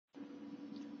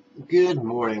Good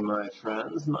morning, my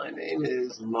friends. My name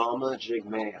is Lama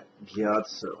Jigme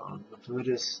Gyatso. I'm a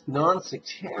Buddhist,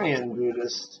 non-sectarian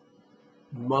Buddhist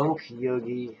monk,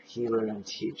 yogi, healer, and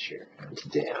teacher. And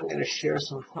today I'm going to share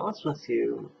some thoughts with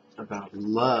you about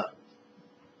love.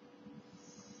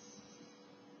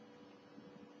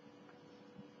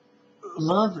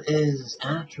 Love is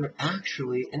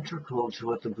actually integral to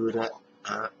what the Buddha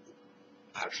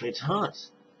actually taught.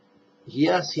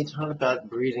 Yes, he taught about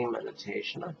breathing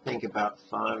meditation. I think about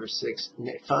 5 to 7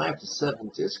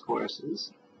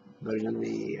 discourses. But in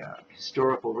the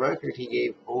historical record, he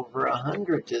gave over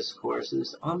 100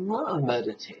 discourses on love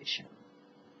meditation.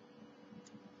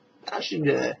 That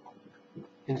should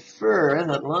infer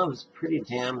that love is pretty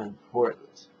damn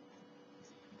important.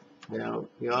 Now,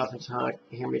 you often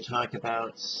hear me talk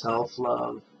about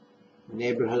self-love,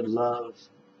 neighborhood love,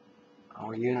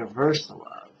 or universal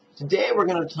love. Today we're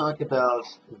going to talk about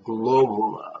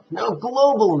global love. Now,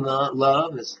 global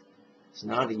love is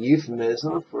not a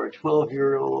euphemism for a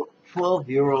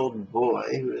 12-year-old boy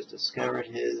who has discovered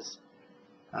his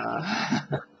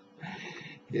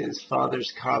his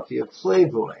father's copy of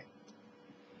Playboy.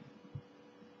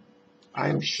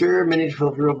 I'm sure many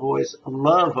 12-year-old boys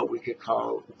love what we could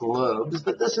call globes,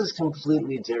 but this is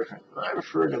completely different. When I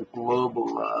refer to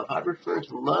global love, I refer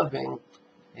to loving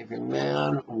every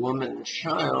man, woman, and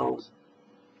child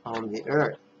on the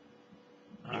earth.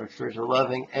 I refer to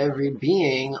loving every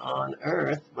being on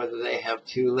earth, whether they have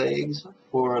 2 legs,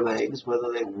 4 legs,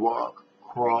 whether they walk,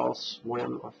 crawl,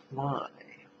 swim, or fly.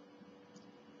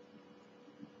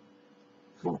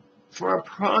 For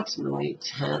approximately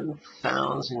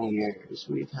 10,000 years,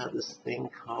 we've had this thing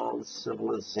called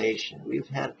civilization. We've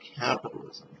had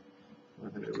capitalism,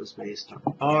 whether it was based on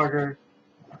barter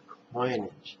or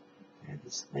coinage. And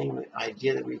this thing, the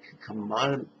idea that we could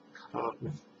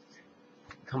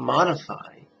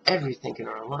commodify everything in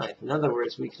our life. In other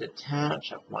words, we could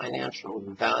attach a financial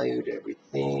value to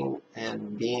everything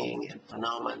and being and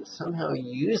phenomenon, and somehow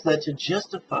use that to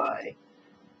justify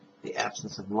the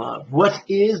absence of love. What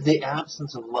is the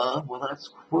absence of love? Well, that's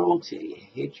cruelty,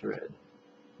 hatred,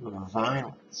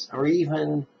 violence, or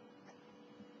even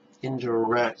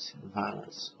indirect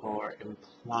violence or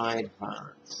implied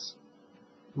violence.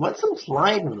 What's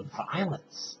implied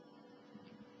violence?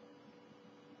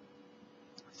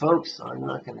 Folks, I'm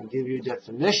not going to give you a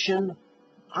definition.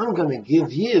 I'm going to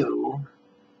give you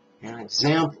an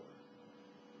example.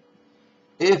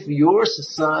 If your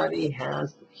society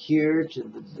has the cure to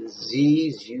the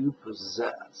disease you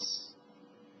possess,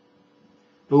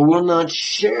 but will not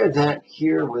share that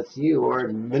cure with you or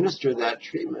administer that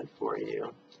treatment for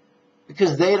you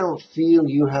because they don't feel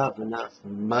you have enough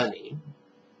money,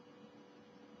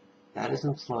 that is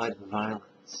implied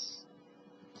violence.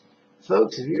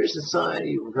 Folks, if your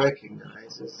society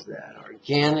recognizes that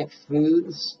organic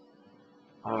foods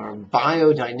or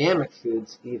biodynamic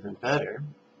foods, even better,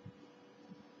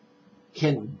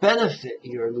 can benefit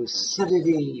your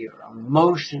lucidity, your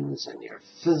emotions, and your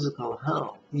physical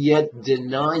health, yet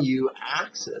deny you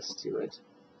access to it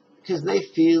because they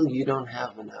feel you don't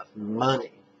have enough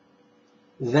money,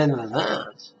 then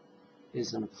that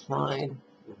is implied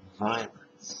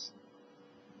violence.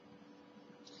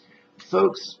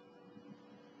 Folks,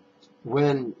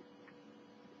 when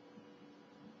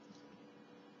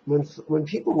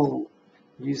people will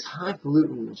use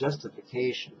highfalutin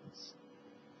justifications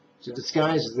to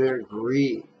disguise their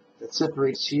greed that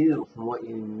separates you from what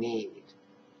you need,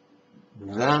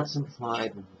 that's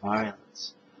implied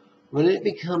violence. When it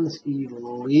becomes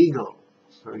illegal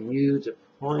for you to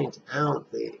point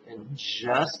out the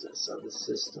injustice of the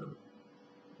system,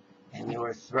 and you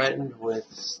are threatened with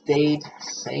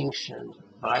state-sanctioned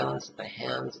violence at the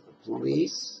hands of the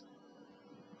police,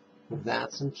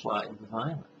 that's implied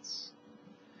violence.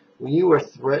 When you are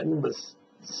threatened with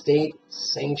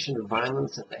state-sanctioned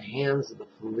violence at the hands of the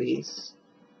police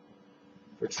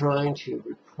for trying to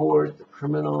report the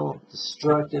criminal,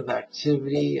 destructive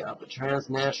activity of a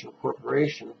transnational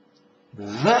corporation,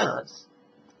 that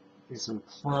is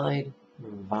implied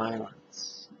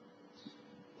violence.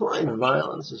 Implied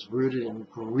violence is rooted in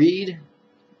greed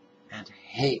and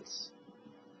hate,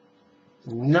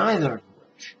 neither of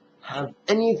which have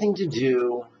anything to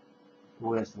do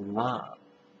with love.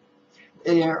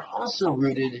 They are also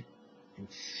rooted in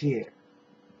fear.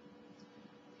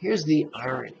 Here's the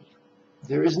irony.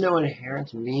 There is no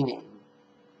inherent meaning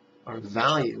or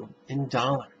value in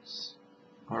dollars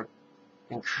or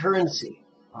in currency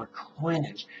or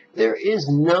coinage. There is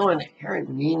no inherent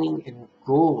meaning in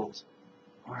gold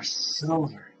or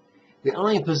silver. They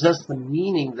only possess the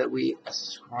meaning that we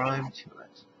ascribe to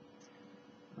it.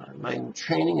 My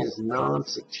training is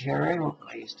non-sectarian.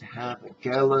 I used to have a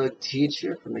Gelug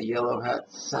teacher from the Yellow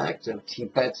Hat sect of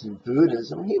Tibetan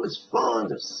Buddhism. He was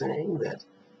fond of saying that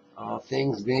all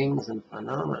things, beings, and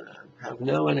phenomena have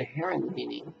no inherent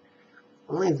meaning,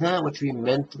 only that which we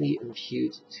mentally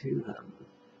impute to them.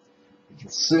 We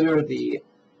consider the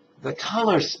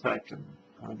color spectrum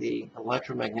on the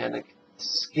electromagnetic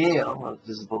scale of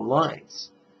visible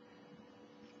lights.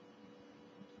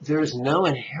 There is no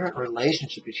inherent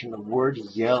relationship between the word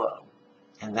yellow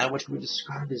and that which we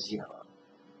describe as yellow,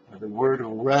 or the word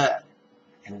red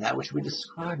and that which we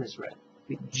describe as red.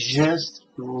 We just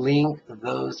link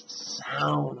those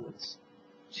sounds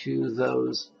to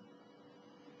those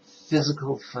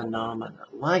physical phenomena.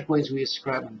 Likewise, we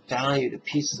ascribe value to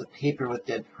pieces of paper with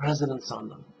dead presidents on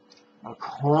them, or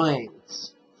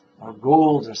coins, or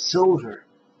gold, or silver.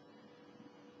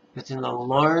 But in the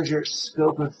larger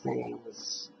scope of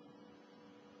things,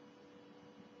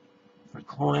 for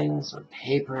coins, or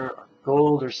paper, or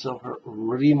gold, or silver,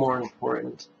 really more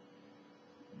important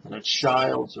than a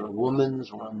child's, or a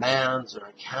woman's, or a man's, or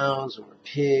a cow's, or a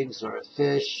pig's, or a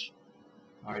fish,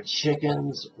 or a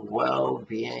chicken's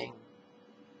well-being.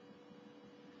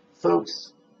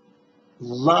 Folks,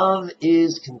 love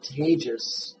is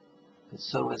contagious, and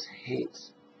so is hate.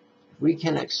 If we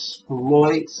can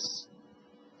exploit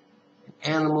an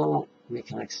animal, we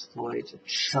can exploit a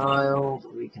child,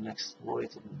 we can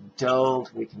exploit an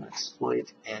adult, we can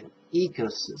exploit an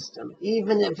ecosystem,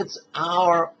 even if it's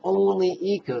our only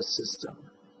ecosystem.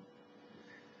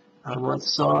 I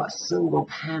once saw a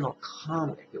single-panel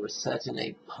comic. It was set in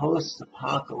a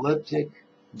post-apocalyptic,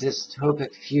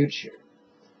 dystopic future.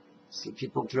 See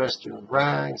people dressed in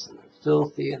rags, and they're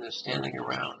filthy, and they're standing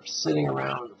around or sitting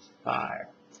around a fire.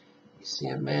 You see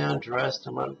a man dressed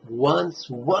in what once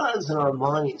was an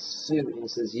Armani suit, and he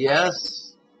says,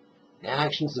 yes, the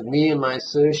actions of me and my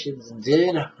associates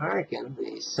did hearken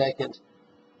the second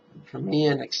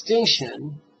Crimean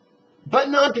extinction, but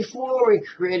not before we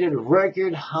created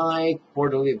record high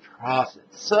quarterly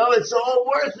profits. So it's all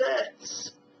worth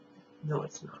it. No,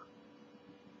 it's not.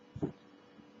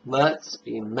 Let's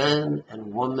be men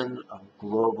and women of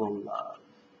global love.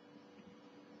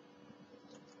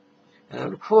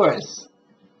 And of course,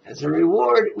 as a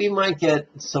reward, we might get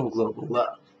some global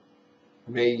love.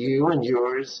 May you and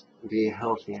yours be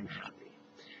healthy and happy.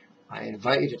 I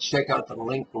invite you to check out the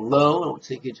link below. It will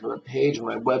take you to a page on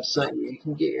my website where you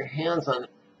can get your hands on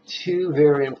two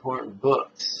very important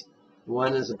books.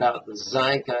 One is about the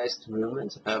Zeitgeist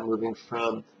movement, about moving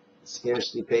from a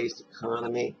scarcity-based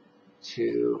economy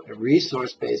to a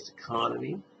resource-based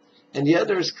economy. And the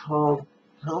other is called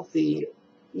Healthy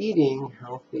Eating,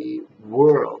 Healthy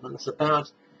World. And it's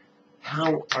about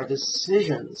how our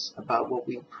decisions about what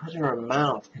we put in our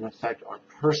mouth can affect our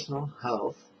personal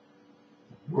health,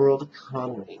 the world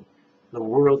economy, the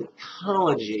world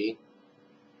ecology,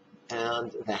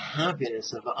 and the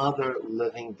happiness of other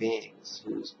living beings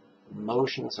whose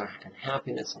emotions and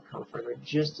happiness and comfort are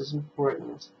just as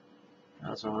important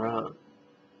as our own.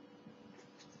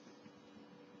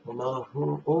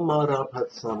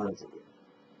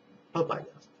 Bye-bye now.